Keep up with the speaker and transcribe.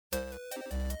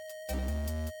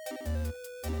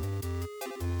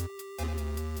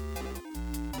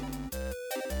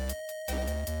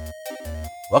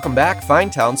Welcome back, fine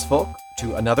townsfolk,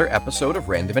 to another episode of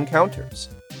Random Encounters.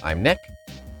 I'm Nick.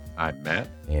 I'm Matt.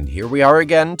 And here we are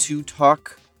again to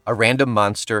talk a random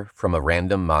monster from a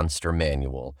random monster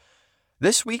manual.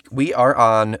 This week we are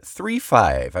on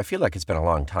 3.5. I feel like it's been a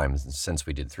long time since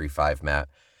we did 3.5, Matt.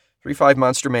 3.5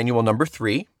 Monster Manual number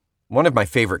 3. One of my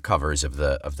favorite covers of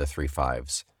the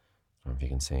 3.5s. I don't know if you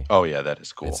can see. Oh, yeah, that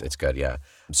is cool. It's good, yeah.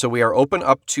 So we are open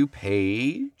up to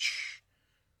page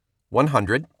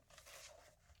 100.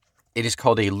 It is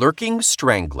called A Lurking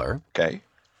Strangler. Okay.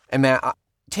 And Matt,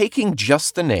 taking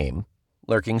just the name,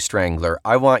 Lurking Strangler,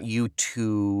 I want you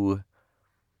to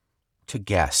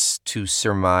guess, to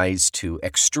surmise, to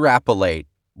extrapolate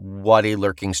what a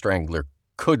Lurking Strangler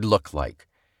could look like.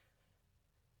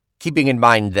 Keeping in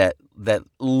mind that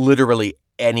literally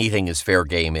anything is fair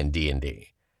game in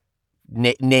D&D.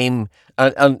 The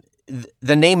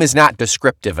name is not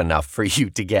descriptive enough for you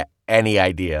to get any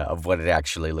idea of what it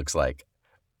actually looks like.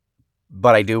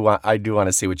 But I do want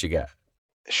to see what you get.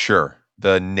 Sure.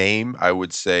 The name, I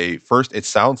would say, first, it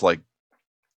sounds like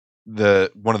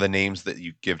one of the names that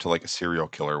you give to like a serial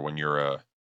killer when you're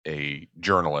a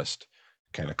journalist,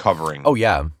 kind of covering. Oh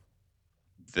yeah.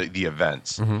 The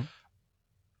events. Mm-hmm.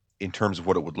 In terms of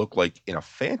what it would look like in a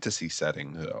fantasy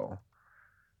setting, though,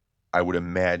 I would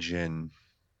imagine.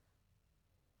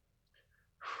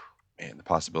 Man, the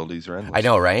possibilities are endless. I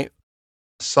know, right?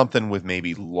 Something with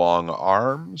maybe long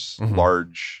arms, Mm-hmm.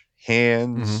 large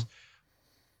hands. Mm-hmm.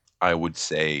 I would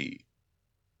say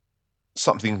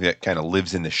something that kind of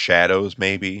lives in the shadows,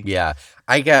 maybe. Yeah,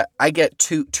 I get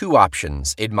two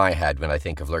options in my head when I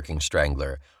think of Lurking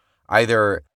Strangler.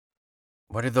 Either,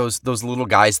 what are those little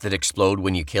guys that explode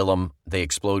when you kill them? They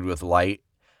explode with light.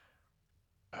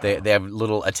 They have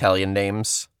little Italian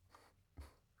names.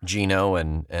 Gino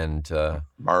and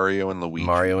Mario and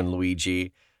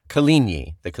Luigi.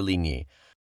 Caligni, the Caligni.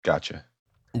 Gotcha.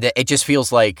 It just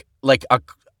feels like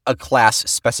a class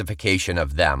specification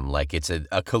of them, like it's a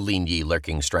Caligni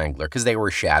Lurking Strangler, because they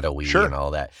were shadowy and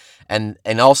all that. And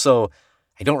also,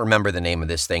 I don't remember the name of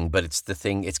this thing, but it's the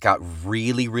thing, it's got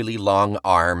really, really long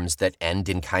arms that end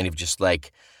in kind of just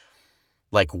like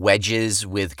wedges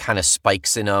with kind of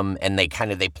spikes in them, and they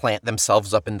plant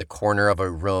themselves up in the corner of a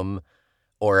room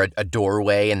or a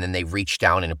doorway, and then they reach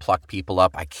down and pluck people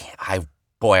up.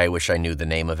 I wish I knew the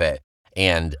name of it.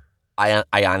 And I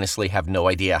honestly have no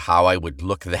idea how I would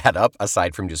look that up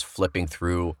aside from just flipping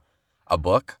through a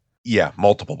book. Yeah,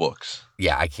 multiple books.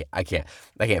 Yeah, I can't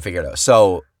figure it out.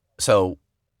 So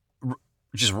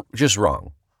just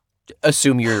wrong.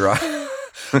 Assume you're wrong.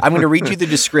 I'm going to read you the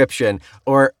description.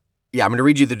 I'm going to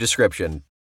read you the description.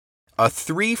 A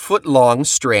 3-foot-long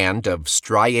strand of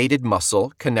striated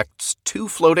muscle connects 2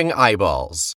 floating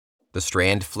eyeballs. The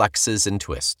strand flexes and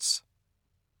twists.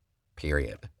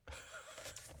 Period.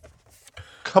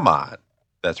 Come on.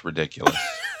 That's ridiculous.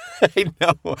 I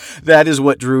know. That is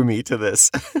what drew me to this.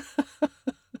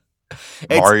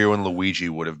 Mario and Luigi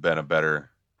would have been a better.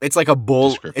 It's like a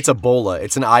bowl. It's a bola.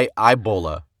 It's an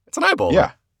eye-bola. It's an eyeballer.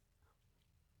 Yeah.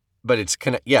 But it's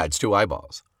it's 2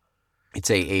 eyeballs. It's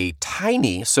a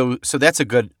tiny, so that's a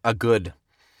good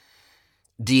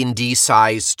D&D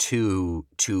size to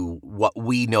what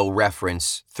we know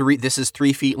reference. This is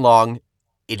 3 feet long.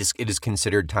 It is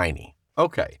considered tiny.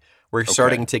 Okay. We're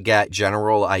starting to get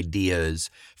general ideas.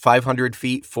 500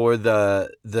 feet for the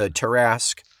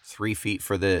Tarrasque, 3 feet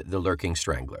for the Lurking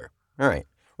Strangler. All right.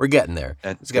 We're getting there.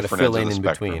 And it's got to fill in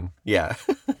between. Yeah.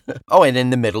 Oh, and in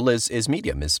the middle is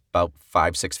medium, is about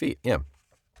 5-6 feet. Yeah.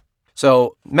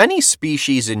 So many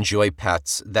species enjoy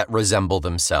pets that resemble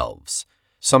themselves.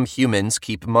 Some humans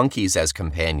keep monkeys as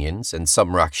companions, and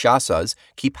some Rakshasas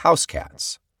keep house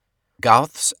cats.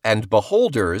 Goths and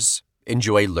beholders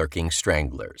enjoy Lurking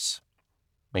Stranglers.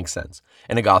 Makes sense.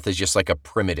 And a goth is just like a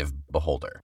primitive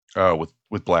beholder. Oh,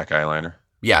 with black eyeliner.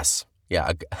 Yes.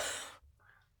 Yeah.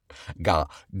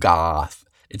 Goth.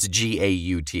 It's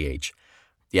Gauth.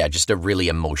 Yeah, just a really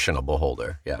emotional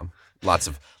beholder. Yeah. Lots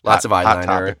of eyeliner. Hot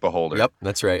topic beholder. Yep,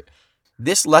 that's right.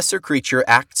 This lesser creature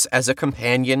acts as a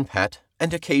companion pet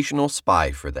and occasional spy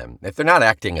for them. If they're not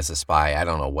acting as a spy, I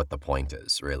don't know what the point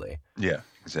is, really. Yeah,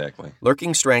 exactly.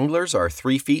 Lurking Stranglers are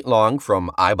 3 feet long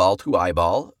from eyeball to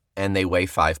eyeball, and they weigh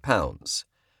 5 pounds.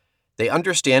 They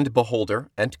understand Beholder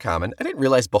and Common. I didn't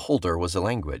realize Beholder was a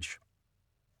language.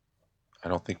 I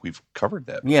don't think we've covered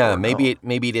that before. Yeah, maybe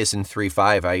it is in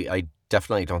 3.5. I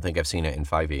definitely don't think I've seen it in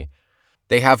 5e.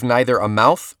 They have neither a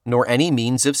mouth nor any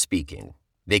means of speaking.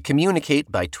 They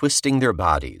communicate by twisting their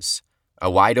bodies. A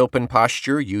wide-open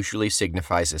posture usually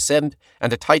signifies assent,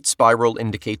 and a tight spiral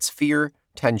indicates fear,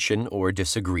 tension, or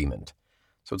disagreement.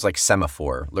 So it's like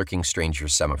semaphore, Lurking Stranger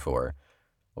semaphore,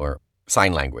 or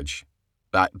Sign language.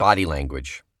 Body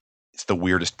language. It's the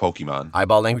weirdest Pokemon.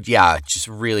 Eyeball language? Yeah, just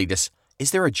really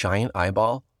Is there a giant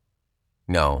eyeball?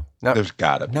 No. There's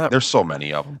gotta be. There's so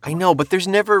many of them. I know, but there's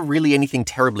never really anything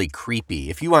terribly creepy.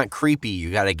 If you want creepy,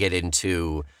 you gotta get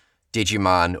into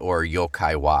Digimon or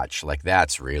Yokai Watch. Like,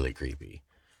 that's really creepy.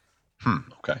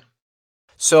 Okay.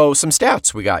 So, some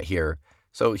stats we got here.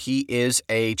 So, he is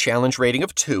a challenge rating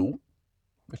of 2,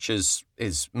 which is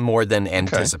more than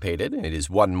anticipated. Okay. It is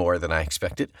 1 more than I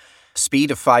expected.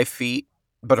 Speed of 5 feet,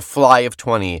 but a fly of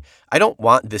 20. I don't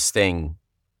want this thing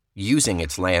using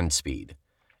its land speed.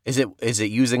 Is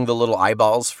it using the little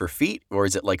eyeballs for feet, or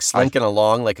is it like slinking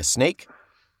along like a snake?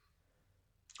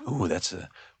 Ooh,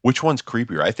 which one's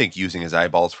creepier? I think using his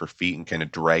eyeballs for feet and kind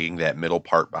of dragging that middle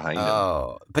part behind him.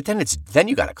 Oh, but then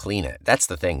you got to clean it. That's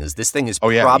the thing. Is this thing is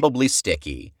probably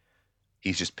sticky.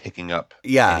 He's just picking up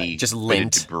just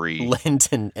lint, debris.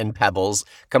 Lint and pebbles.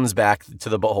 Comes back to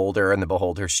the beholder, and the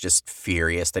beholder's just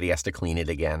furious that he has to clean it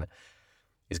again.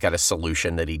 He's got a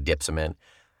solution that he dips him in.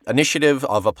 Initiative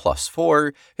of a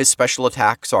 +4. His special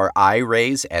attacks are Eye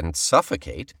Raise and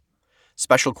Suffocate.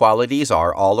 Special qualities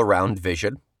are all-around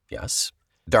vision, yes.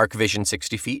 Dark vision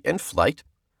 60 feet and flight.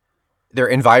 Their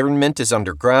environment is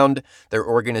underground. Their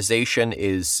organization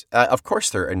is, of course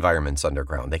their environment's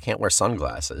underground. They can't wear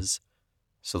sunglasses.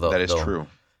 So that is true.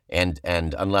 And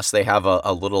unless they have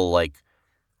a little like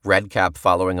red cap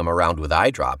following them around with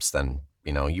eye drops, then,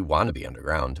 you want to be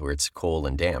underground where it's cool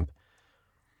and damp.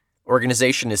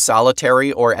 Organization is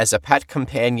solitary or as a pet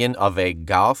companion of a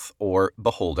goth or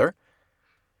beholder.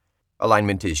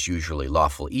 Alignment is usually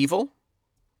lawful evil.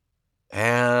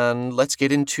 And let's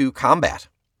get into combat.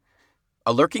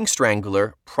 A lurking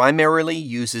strangler primarily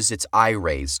uses its eye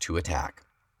rays to attack.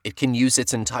 It can use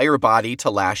its entire body to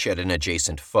lash at an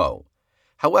adjacent foe.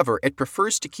 However, it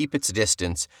prefers to keep its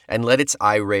distance and let its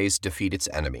eye rays defeat its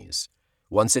enemies.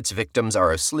 Once its victims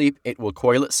are asleep, it will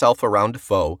coil itself around a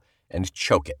foe and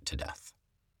choke it to death.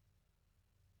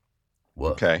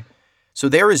 Whoa. Okay. So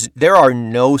there are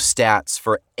no stats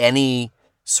for any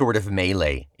sort of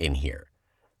melee in here.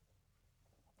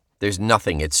 There's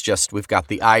nothing. It's just we've got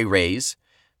the eye rays,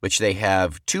 which they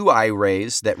have 2 eye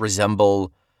rays that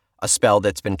resemble a spell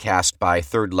that's been cast by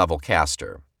 3rd level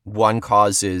caster. One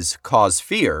cause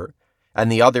fear,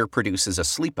 and the other produces a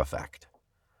sleep effect.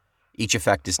 Each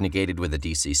effect is negated with a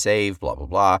DC save, blah, blah,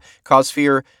 blah. Cause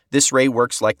fear, this ray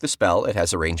works like the spell. It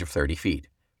has a range of 30 feet.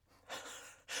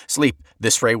 Sleep,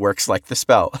 this ray works like the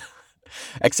spell.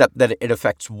 Except that it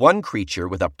affects one creature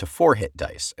with up to 4 hit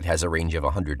dice. It has a range of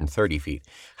 130 feet.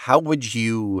 How would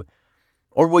you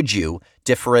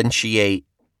differentiate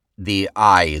the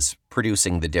eyes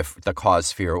producing the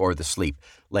cause fear or the sleep?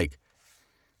 Like,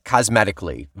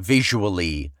 cosmetically,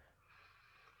 visually,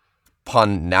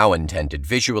 pun now intended,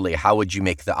 visually, how would you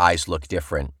make the eyes look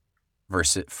different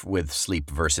with sleep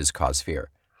versus cause fear?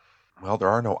 Well, there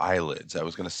are no eyelids. I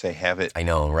was going to say have it. I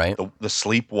know, right? The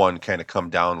sleep one kind of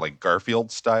come down like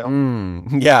Garfield style.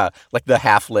 Yeah, like the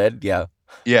half lid. Yeah.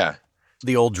 Yeah.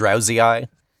 The old drowsy eye.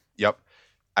 Yep.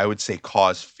 I would say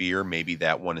cause fear. Maybe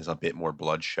that one is a bit more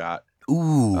bloodshot.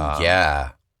 Ooh,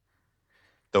 yeah.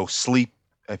 Though sleep,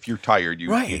 if you're tired,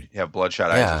 you have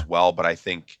bloodshot eyes as well. But I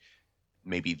think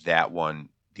maybe that one,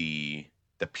 the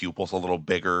pupil's a little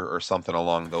bigger or something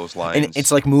along those lines. And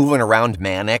it's like moving around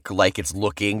manic, like it's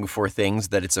looking for things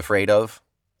that it's afraid of.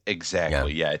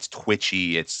 Exactly. Yeah. It's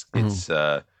twitchy. It's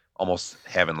almost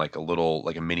having like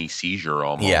a mini seizure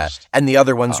almost. Yeah. And the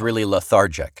other one's really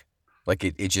lethargic. Like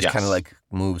it just kind of like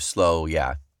moves slow.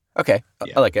 Yeah. Okay.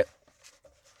 I like it.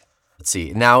 Let's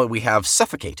see. Now we have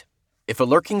Suffocate. If a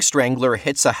lurking strangler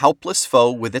hits a helpless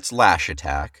foe with its lash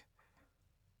attack,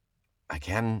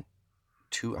 again,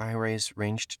 2 eye rays,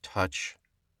 ranged touch.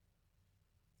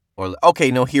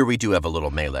 Here we do have a little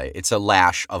melee. It's a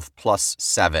lash of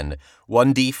 +7,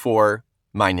 1d4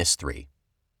 -3.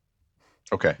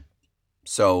 Okay.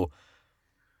 So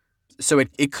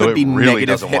it could be really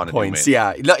negative hit points.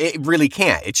 Yeah, no, it really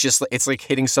can't. It's like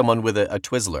hitting someone with a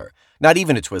Twizzler. Not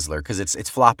even a Twizzler, because it's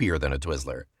floppier than a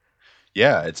Twizzler.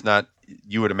 Yeah, it's not.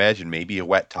 You would imagine maybe a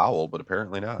wet towel, but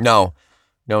apparently not. No,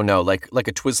 like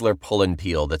a Twizzler pull and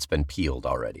peel that's been peeled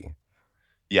already.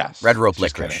 Yes. Red rope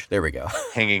licorice. There we go.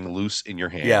 Hanging loose in your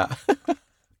hand. Yeah.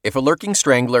 If a lurking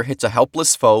strangler hits a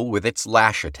helpless foe with its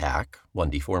lash attack,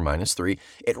 1d4 -3,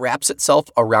 it wraps itself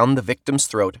around the victim's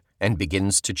throat and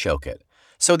begins to choke it.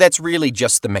 So that's really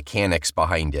just the mechanics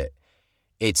behind it.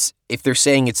 If they're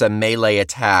saying it's a melee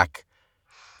attack,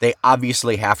 they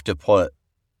obviously have to put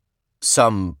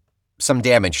some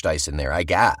damage dice in there, I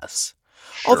guess.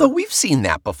 Sure. Although we've seen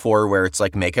that before where it's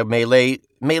like make a melee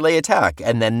attack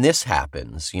and then this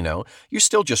happens, You're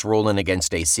still just rolling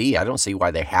against AC. I don't see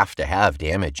why they have to have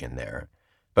damage in there.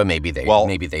 But maybe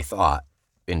they thought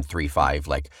in 3.5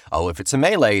 like, oh, if it's a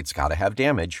melee, it's got to have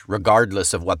damage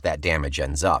regardless of what that damage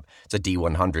ends up. It's a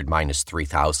D100 minus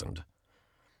 3,000.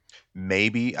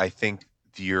 Maybe I think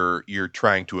you're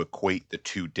trying to equate the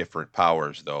two different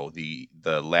powers though. The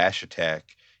lash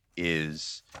attack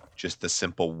is just the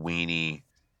simple weenie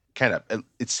kind of,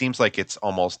 it seems like it's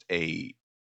almost an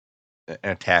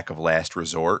attack of last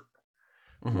resort,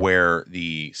 where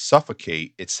the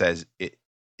suffocate, it says it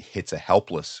hits a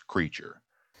helpless creature.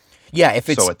 Yeah,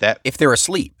 if they're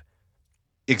asleep.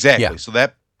 Exactly. Yeah. So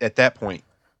that at that point,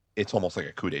 it's almost like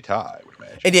a coup d'etat, I would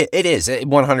imagine. It is. It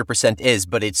 100% is,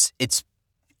 but it's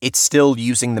still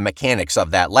using the mechanics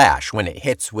of that lash when it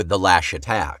hits with the lash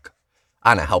attack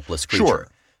on a helpless creature. Sure.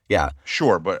 Yeah.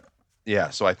 Sure, but yeah,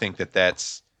 so I think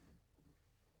that's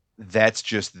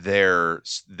just there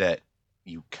that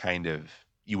you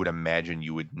would imagine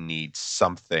you would need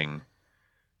something.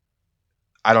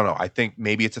 I don't know. I think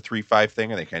maybe it's a 3.5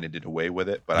 thing and they kind of did away with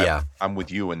it, but yeah. I'm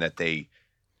with you in that they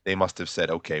must have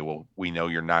said, okay, well, we know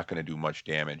you're not going to do much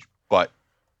damage, but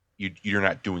you're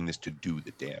not doing this to do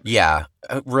the damage. Yeah.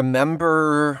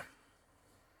 Remember,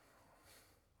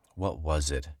 what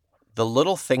was it? The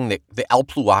little thing the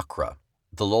Alpluacra,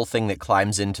 the little thing that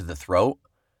climbs into the throat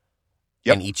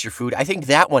and eats your food. I think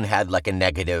that one had like a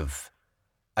negative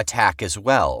attack as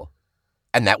well.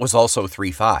 And that was also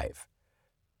 3.5.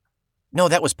 No,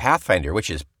 that was Pathfinder, which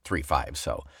is 3.5.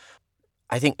 So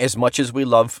I think as much as we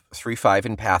love 3.5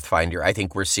 in Pathfinder, I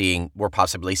think we're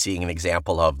possibly seeing an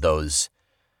example of those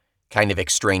kind of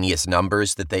extraneous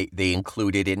numbers that they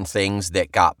included in things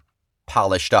that got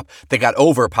polished up. They got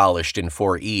over-polished in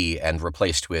 4E and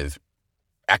replaced with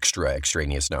extra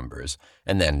extraneous numbers,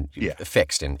 and then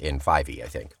fixed in 5E, I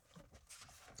think.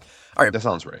 All right. That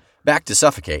sounds right. Back to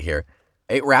Suffocate here.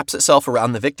 It wraps itself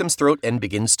around the victim's throat and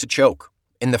begins to choke.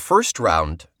 In the first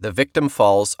round, the victim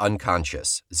falls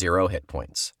unconscious, 0 hit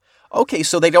points. Okay,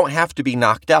 so they don't have to be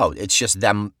knocked out. It's just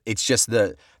them. It's just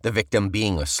the victim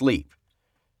being asleep.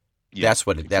 Yeah,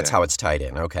 that's how it's tied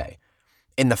in. Okay.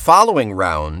 In the following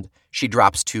round, she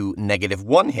drops to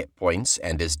 -1 hit points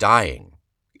and is dying.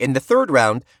 In the third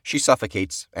round, she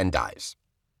suffocates and dies.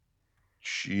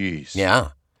 Jeez.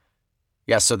 Yeah.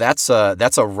 Yeah, so that's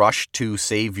a rush to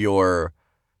save your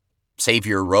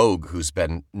rogue who's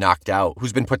been knocked out,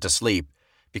 who's been put to sleep,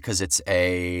 because it's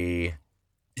a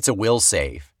will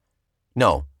save.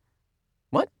 No.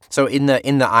 What? So in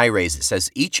the I-raise it says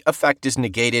each effect is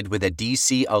negated with a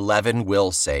DC 11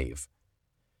 will save.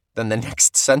 Then the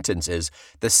next sentence is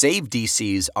the save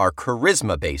DCs are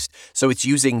charisma based. So it's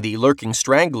using the Lurking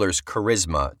Strangler's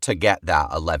charisma to get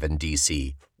that 11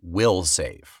 DC will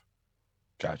save.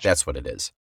 Gotcha. That's what it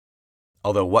is.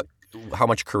 Although how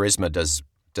much charisma does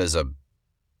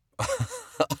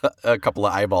a couple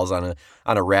of eyeballs on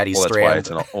a ratty strand? That's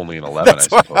why it's only an 11, I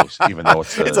suppose, even though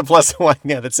it's a +1.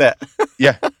 Yeah, that's it.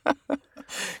 Yeah.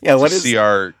 Yeah, what is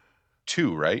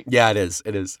CR2, right? Yeah, it is.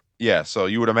 Yeah, so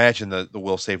you would imagine the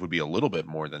will save would be a little bit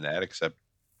more than that, except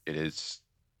it's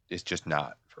just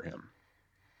not for him.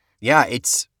 Yeah,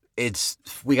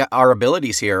 we got our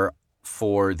abilities here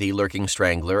for the Lurking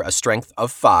Strangler: a strength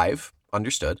of 5,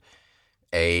 understood,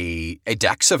 a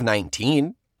dex of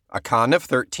 19, a con of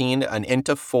 13, an int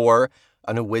of 4,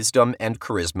 and a wisdom and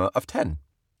charisma of 10.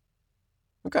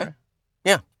 Okay.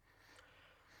 Yeah.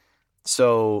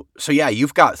 So yeah,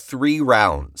 you've got 3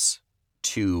 rounds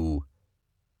to...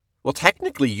 Well,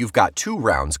 technically, you've got 2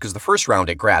 rounds, because the first round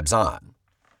it grabs on.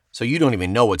 So you don't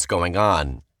even know what's going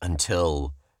on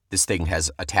until this thing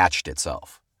has attached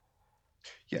itself.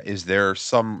 Yeah, does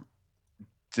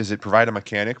it provide a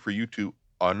mechanic for you to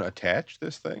unattach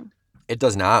this thing? It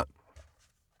does not.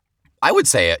 I would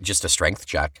say just a strength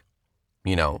check,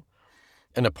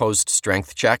 an opposed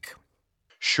strength check.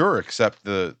 Sure, except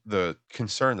the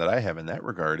concern that I have in that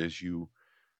regard is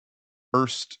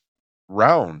first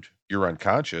round, you're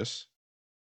unconscious.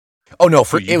 Oh, no,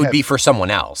 it would be for someone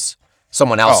else.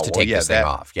 Someone else to take this thing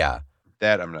off, yeah.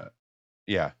 That I'm not,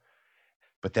 yeah.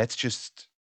 But that's just,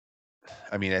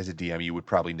 I mean, as a DM, you would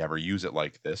probably never use it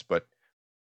like this, but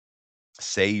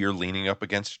say you're leaning up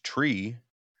against a tree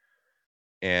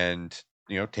and,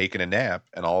 taking a nap,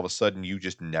 and all of a sudden you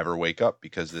just never wake up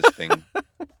because this thing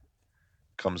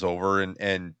comes over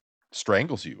and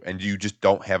strangles you, and you just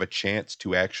don't have a chance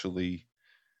to actually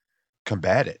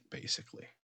combat it, basically.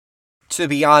 To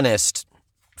be honest,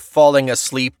 falling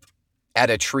asleep at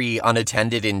a tree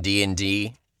unattended in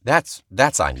D&D, that's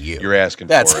on you. You're asking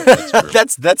for it. That's true.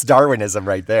 That's Darwinism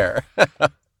right there.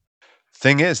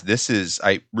 Thing is,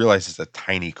 I realize it's a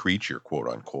tiny creature, quote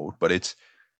unquote, but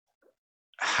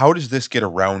how does this get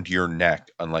around your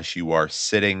neck unless you are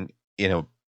sitting in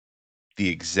the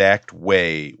exact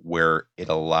way where it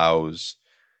allows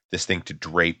this thing to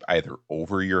drape either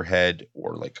over your head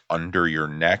or like under your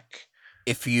neck?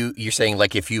 If you're saying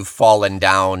like if you've fallen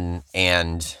down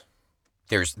and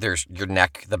there's your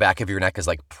neck, the back of your neck is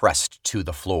like pressed to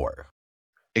the floor.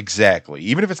 Exactly.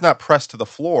 Even if it's not pressed to the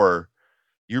floor,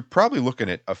 you're probably looking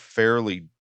at a fairly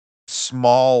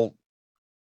small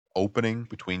opening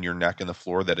between your neck and the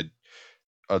floor that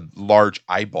a large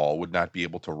eyeball would not be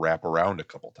able to wrap around a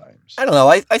couple times. I don't know.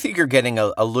 I think you're getting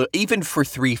a little, even for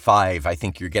 3.5, I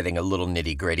think you're getting a little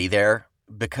nitty gritty there,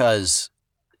 because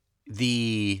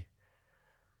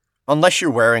unless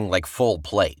you're wearing like full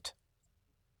plate,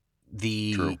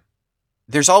 True.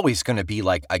 there's always going to be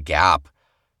like a gap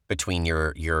between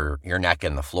your neck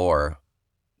and the floor,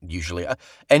 usually,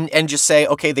 and just say,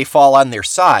 okay, they fall on their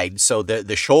side, so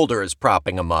the shoulder is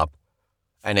propping them up,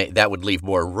 and that would leave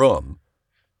more room.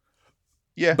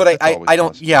 Yeah, but I don't.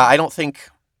 possible. Yeah, I don't think,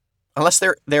 unless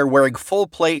they're wearing full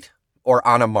plate or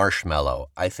on a marshmallow,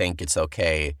 I think it's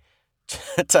okay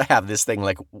to have this thing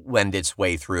like wend its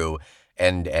way through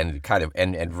and kind of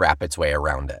and wrap its way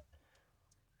around it.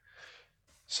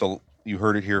 So you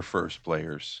heard it here first,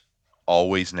 players.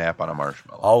 Always nap on a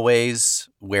marshmallow. Always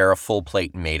wear a full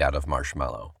plate made out of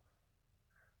marshmallow.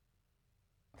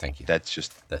 Thank you. That's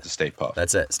just the Stay Puft.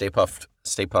 That's it. Stay Puft.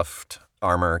 Stay Puft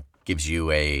armor gives you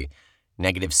a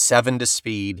 -7 to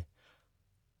speed,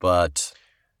 but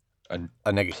a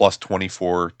plus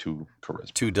 24 to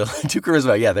charisma. To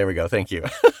charisma. Yeah, there we go. Thank you.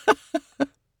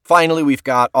 Finally, we've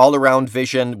got all-around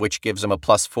vision, which gives them a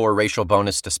 +4 racial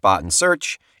bonus to spot and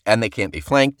search, and they can't be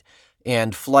flanked.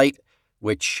 And flight,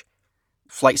 which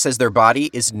flight says their body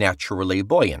is naturally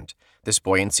buoyant. This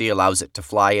buoyancy allows it to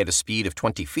fly at a speed of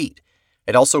 20 feet.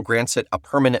 It also grants it a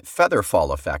permanent feather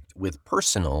fall effect with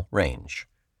personal range.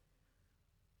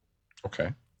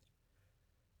 Okay.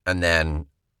 And then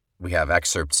we have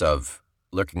excerpts of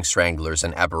Lurking Stranglers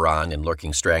in Eberron and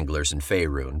Lurking Stranglers in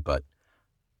Faerun, but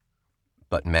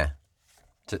meh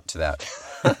to that.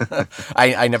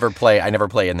 I never play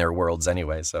in their worlds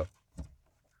anyway, so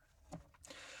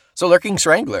Lurking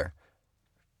Strangler.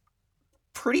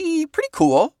 Pretty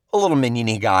cool. A little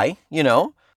minion-y guy, you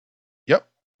know? Yep.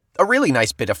 A really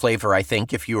nice bit of flavor, I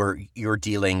think, if you're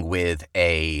dealing with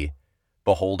a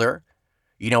beholder.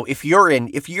 You know, if you're in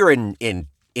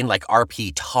like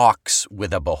RP talks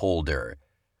with a beholder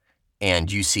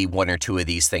and you see one or two of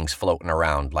these things floating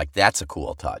around, like that's a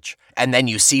cool touch. And then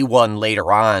you see one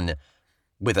later on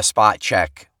with a spot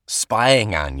check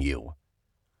spying on you.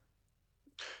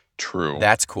 True.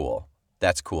 That's cool.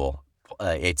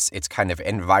 It's kind of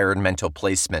environmental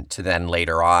placement to then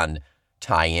later on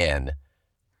tie in.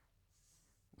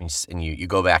 And you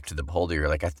go back to the beholder, you're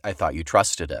like, I thought you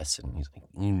trusted us. And he's like,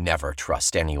 you never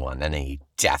trust anyone. And then he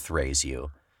death rays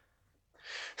you.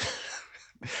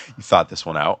 You thought this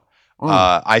one out.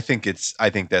 I think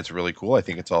that's really cool. I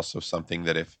think it's also something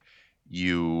that if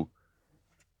you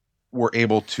were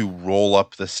able to roll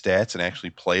up the stats and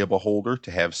actually play a beholder, to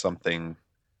have something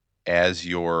as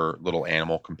your little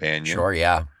animal companion. Sure,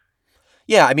 yeah.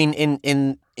 Yeah, I mean,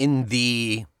 in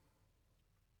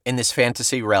this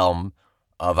fantasy realm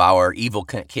of our evil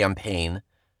campaign,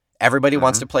 everybody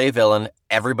wants to play a villain.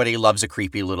 Everybody loves a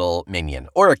creepy little minion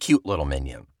or a cute little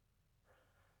minion.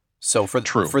 So for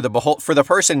the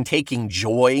person taking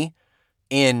joy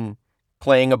in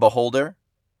playing a beholder,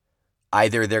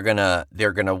 either they're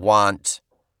gonna want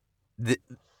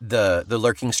the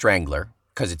Lurking Strangler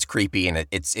because it's creepy and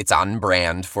it's on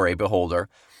brand for a beholder,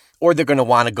 or they're gonna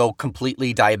want to go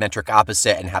completely diametric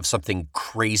opposite and have something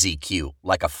crazy cute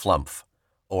like a Flumph,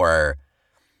 or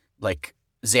like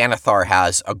Xanathar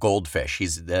has a goldfish.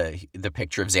 He's the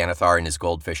picture of Xanathar and his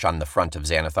goldfish on the front of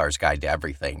Xanathar's Guide to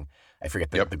Everything. I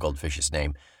forget the goldfish's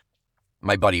name.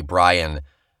 My buddy Brian,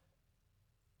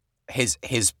 his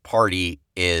party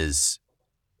has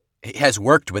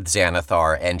worked with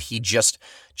Xanathar, and he just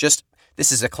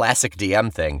this is a classic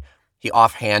DM thing. He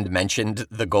offhand mentioned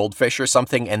the goldfish or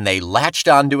something, and they latched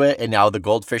onto it, and now the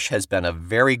goldfish has been a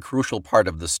very crucial part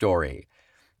of the story.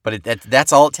 But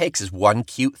that's all it takes is one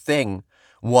cute thing.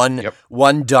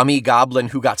 One dummy goblin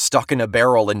who got stuck in a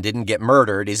barrel and didn't get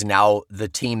murdered is now the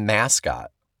team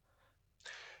mascot.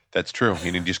 That's true.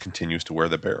 And he just continues to wear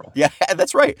the barrel. Yeah,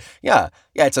 that's right. Yeah,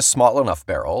 it's a small enough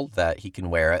barrel that he can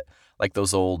wear it, like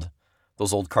those old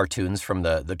cartoons from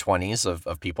the 20s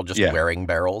of people just wearing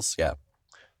barrels. Yeah.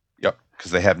 Yep,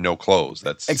 because they have no clothes.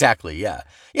 That's exactly. Yeah.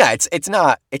 It's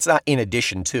not in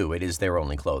addition to. It is their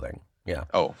only clothing. Yeah.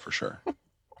 Oh, for sure.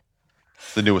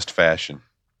 The newest fashion.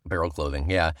 Barrel clothing,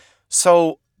 yeah.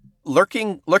 So,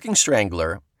 lurking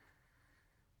strangler.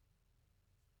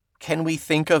 Can we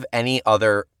think of any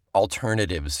other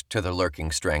alternatives to the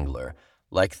lurking strangler,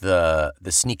 like the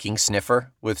sneaking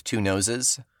sniffer with two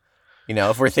noses? You know,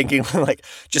 if we're thinking like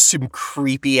just some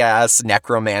creepy ass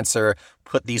necromancer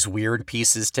put these weird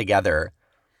pieces together.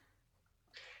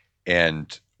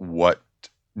 And what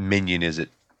minion is it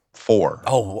for?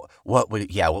 Oh, what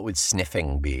would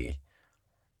sniffing be?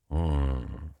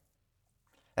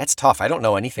 That's tough. I don't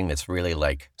know anything that's really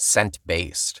like scent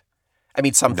based. I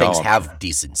mean, some things have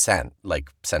decent scent, like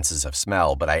senses of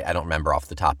smell, but I don't remember off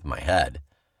the top of my head.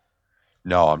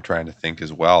 No, I'm trying to think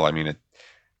as well. I mean,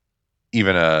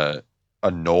 even a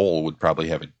gnoll would probably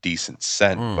have a decent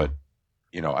scent, but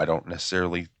I don't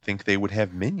necessarily think they would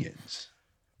have minions.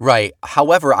 Right.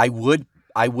 However, I would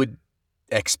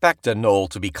expect a gnoll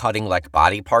to be cutting like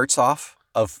body parts off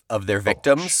of their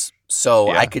victims. So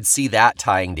yeah. I could see that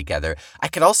tying together. I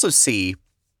could also see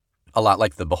a lot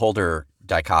like the beholder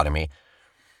dichotomy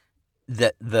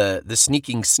that the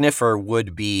sneaking sniffer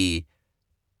would be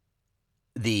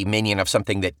the minion of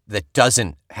something that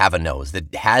doesn't have a nose,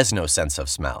 that has no sense of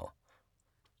smell.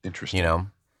 Interesting. You know,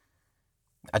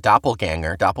 a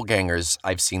doppelganger. Doppelgangers,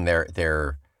 I've seen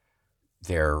their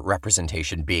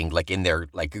representation being like in their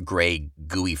like gray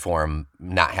gooey form,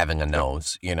 not having a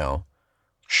nose. You know.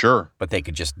 Sure. But they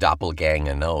could just doppelgang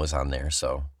a nose on there,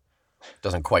 so it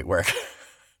doesn't quite work.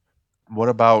 What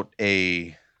about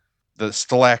the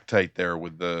stalactite there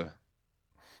with the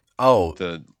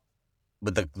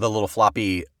little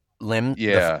floppy limb?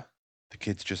 Yeah. The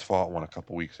kids just fought one a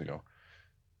couple weeks ago.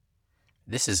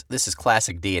 This is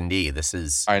classic D&D. This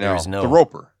is I know. The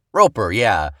Roper. Roper,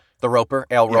 yeah. The Roper,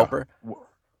 Al Roper.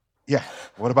 Yeah.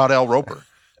 What about Al Roper?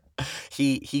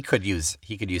 He could use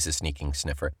a sneaking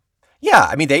sniffer. Yeah,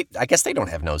 I mean I guess they don't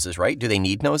have noses, right? Do they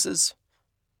need noses?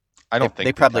 I don't think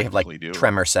they probably have like do.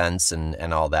 tremor sense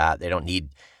and all that. They don't need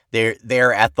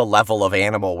they're at the level of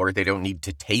animal where they don't need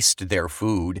to taste their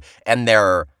food, and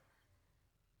they're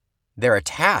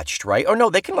attached, right? Oh no,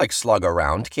 they can like slug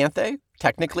around, can't they?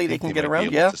 Technically they can get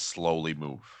around, to slowly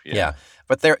move. Yeah.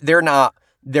 But they're not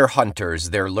they're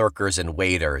hunters, they're lurkers and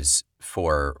waiters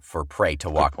for prey to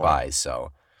walk by,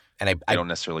 so and I don't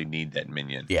necessarily need that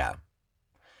minion. Yeah.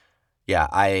 Yeah,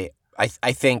 I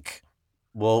think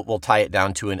we'll tie it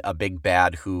down to a big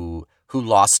bad who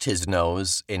lost his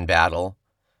nose in battle,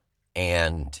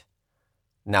 and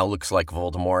now looks like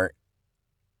Voldemort.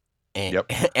 And,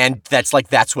 and that's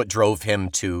what drove him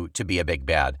to be a big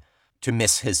bad, to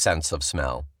miss his sense of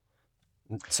smell.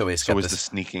 So is the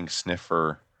sneaking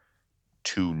sniffer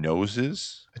two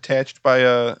noses attached by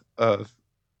a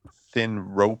thin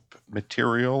rope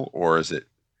material, or is it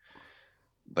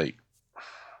like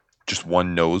just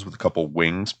one nose with a couple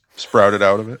wings sprouted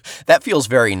out of it? That feels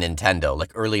very Nintendo,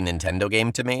 like early Nintendo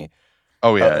game to me.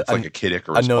 Oh yeah, it's like a Kid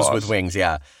Icarus. A nose with wings,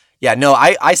 yeah. Yeah, no,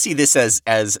 I see this as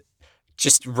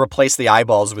just replace the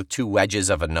eyeballs with two wedges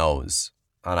of a nose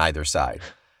on either side.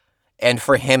 And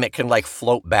for him, it can like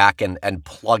float back and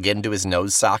plug into his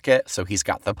nose socket, so he's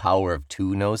got the power of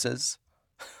two noses.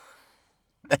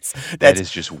 That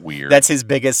is just weird. That's his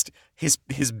biggest,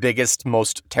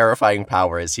 most terrifying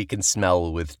power is he can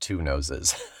smell with two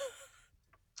noses.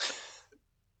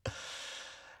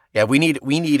 Yeah, we need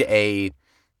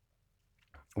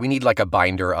like a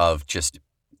binder of just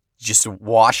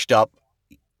washed up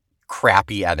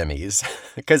crappy enemies,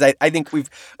 because I think we've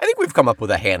come up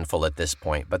with a handful at this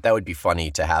point, but that would be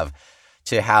funny to have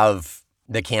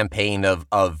the campaign of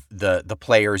the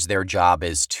players. Their job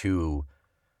is to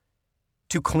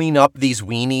clean up these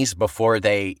weenies before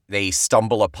they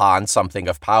stumble upon something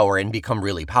of power and become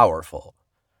really powerful.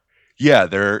 Yeah,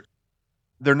 they're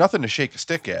nothing to shake a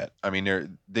stick at. I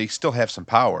mean, they still have some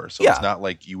power, so it's not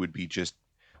like you would be just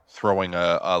throwing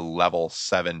a level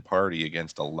 7 party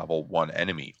against a level 1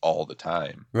 enemy all the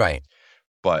time. Right.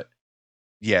 But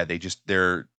yeah,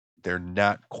 they're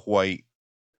not quite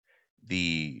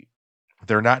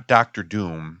they're not Dr.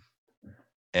 Doom,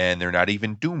 and they're not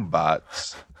even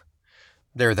Doombots.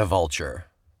 They're the Vulture.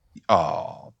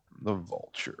 Oh, the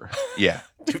Vulture. Yeah.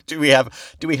 do we have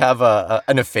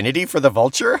an affinity for the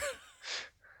Vulture?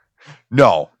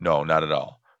 No, not at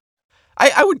all.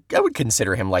 I would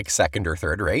consider him like second or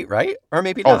third rate, right? Or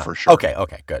maybe not. Oh, for sure. Okay,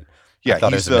 good. Yeah,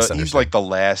 he's like the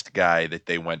last guy that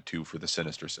they went to for the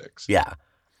Sinister Six. Yeah.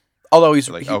 Although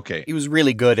he was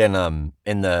really good in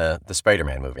the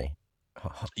Spider-Man movie.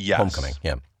 Yes. Homecoming.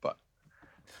 Yeah. But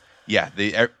yeah,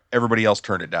 everybody else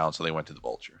turned it down, so they went to the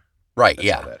Vulture. Right. That's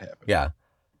how that happened. Yeah.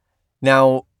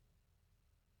 Now,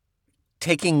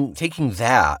 taking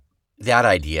that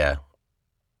idea,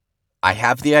 I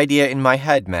have the idea in my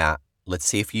head, Matt. Let's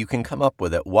see if you can come up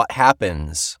with it. What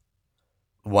happens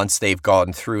once they've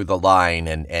gone through the line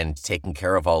and taken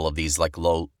care of all of these like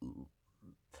low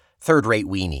third-rate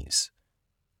weenies?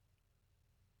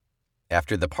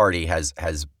 After the party has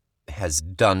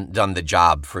done the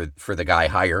job for the guy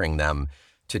hiring them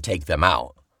to take them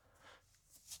out.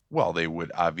 Well, they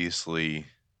would obviously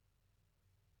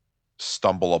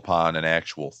stumble upon an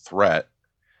actual threat,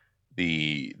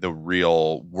 the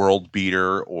real world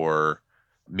beater, or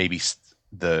maybe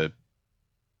the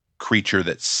creature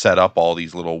that set up all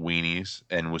these little weenies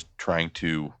and was trying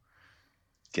to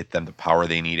get them the power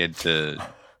they needed to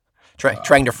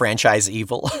trying to franchise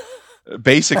evil.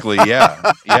 Basically,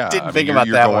 yeah. Didn't think about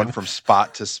you're that going one. from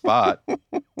spot to spot,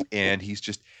 and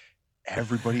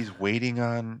everybody's waiting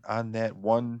on that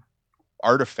one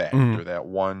artifact or that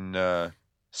one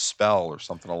spell or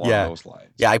something along those lines.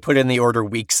 Yeah, I put in the order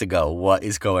weeks ago. What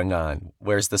is going on?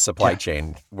 Where's the supply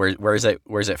chain? Where is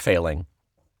it failing?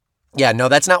 Yeah, no,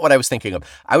 that's not what I was thinking of.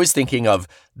 I was thinking of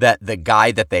that the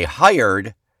guy that they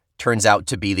hired turns out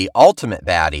to be the ultimate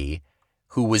baddie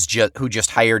who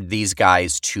just hired these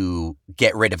guys to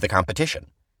get rid of the competition.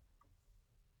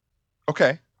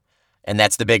 Okay. And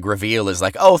that's the big reveal is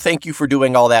like, oh, thank you for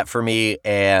doing all that for me,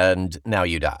 and now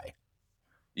you die.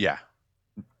 Yeah.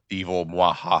 Evil,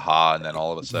 mwahaha, and then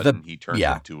all of a sudden he turns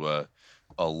into a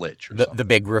lich or something. The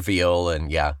big reveal,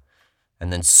 and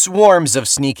and then swarms of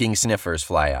sneaking sniffers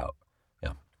fly out.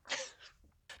 Yeah.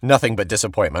 Nothing but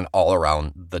disappointment all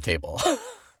around the table.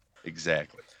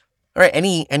 Exactly. All right,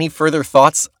 any further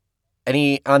thoughts?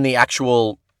 Any on the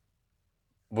actual,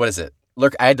 what is it?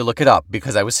 Look, I had to look it up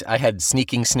because I had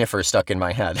sneaking sniffer stuck in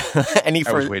my head. I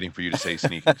was waiting for you to say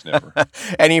sneaking sniffer.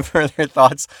 Any further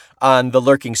thoughts on the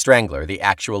lurking strangler, the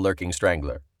actual lurking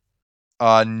strangler?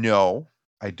 No,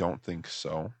 I don't think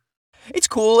so. It's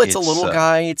cool. It's a little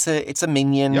guy. It's a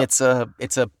minion. Yep.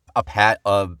 It's a pet,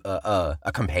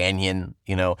 a companion.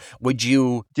 You know, would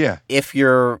you? Yeah. If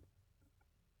you're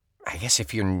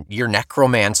your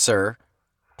necromancer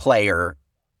player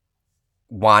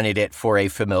wanted it for a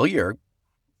familiar,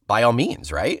 by all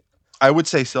means, right? I would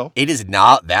say so. It is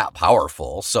not that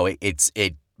powerful, so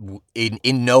in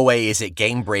no way is it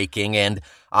game breaking, and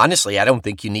honestly, I don't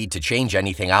think you need to change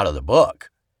anything out of the book.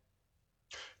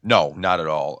 No, not at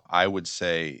all. I would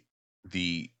say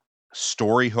the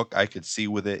story hook I could see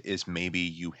with it is maybe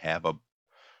you have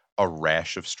a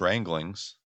rash of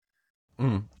stranglings,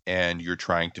 and you're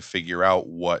trying to figure out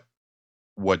what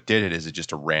did it. Is it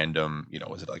just a random,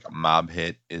 is it like a mob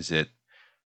hit? Is it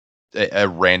a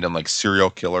random like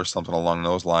serial killer, something along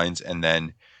those lines? And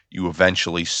then you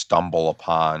eventually stumble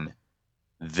upon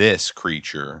this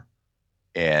creature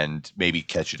and maybe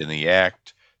catch it in the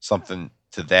act, something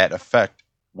to that effect,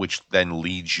 which then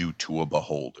leads you to a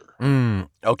beholder.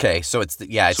 Okay, so it's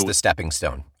the stepping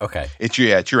stone. Okay, it's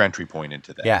your entry point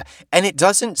into that. Yeah, and it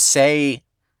doesn't say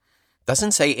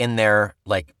in there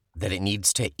like that it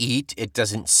needs to eat. It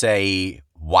doesn't say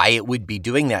why it would be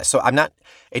doing that. So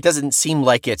it doesn't seem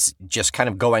like it's just kind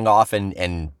of going off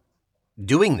and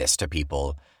doing this to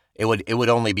people. It would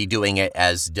only be doing it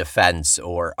as defense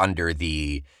or under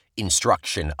the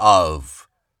instruction of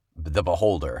the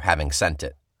beholder having sent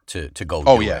it to go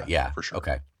do it. Yeah, for sure.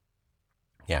 Okay.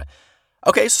 Yeah.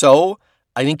 Okay, so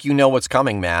I think you know what's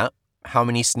coming, Matt. How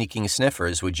many sneaking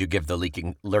sniffers would you give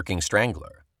the lurking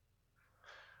strangler?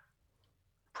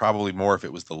 Probably more if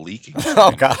it was the leaking.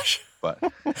 Oh gosh! But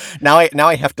now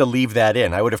I have to leave that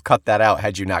in. I would have cut that out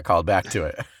had you not called back to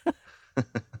it.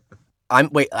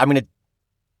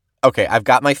 Okay, I've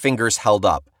got my fingers held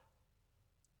up.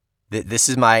 This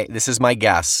is my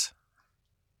guess,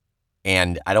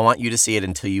 and I don't want you to see it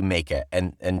until you make it,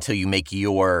 and until you make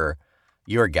your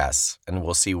guess, and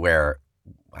we'll see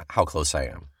how close I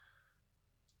am.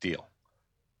 Deal.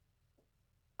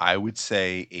 I would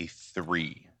say a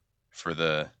 3. For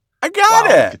the I got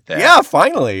it. Yeah,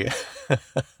 finally. Well,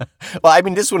 I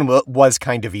mean, this one was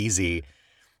kind of easy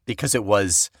because it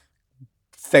was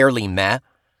fairly meh.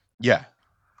 Yeah.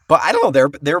 But I don't know.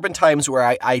 There have been times where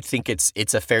I think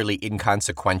it's a fairly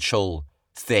inconsequential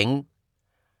thing,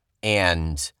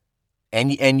 and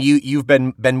you've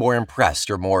been more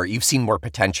impressed or you've seen more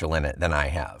potential in it than I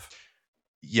have.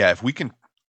 Yeah, if we can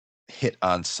hit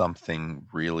on something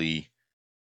really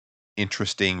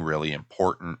interesting, really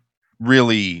important,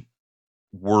 really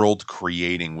world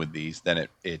creating with these, then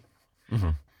it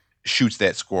shoots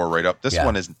that score right up. This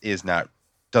one is not,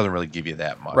 doesn't really give you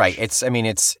that much. Right. It's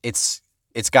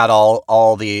got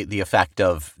all the effect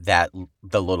of that,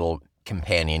 the little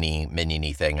companion-y,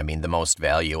 minion-y thing. I mean, the most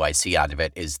value I see out of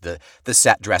it is the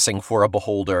set dressing for a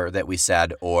beholder that we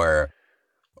said, or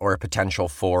or a potential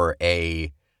for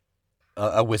a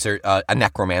wizard, a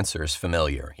necromancer's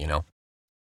familiar, you know?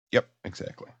 Yep,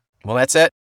 exactly. Well, that's it.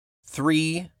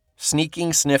 3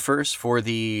 sneaking sniffers for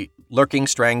the lurking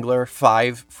strangler,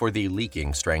 5 for the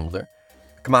leaking strangler.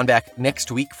 Come on back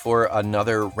next week for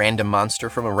another random monster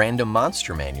from a random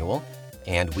monster manual,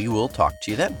 and we will talk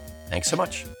to you then. Thanks so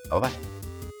much. Bye-bye.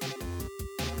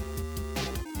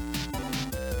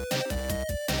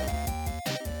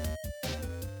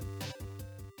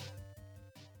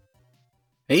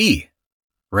 Hey,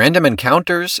 Random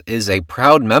Encounters is a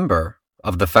proud member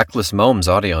of the Feckless Gnomes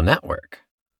Audio Network.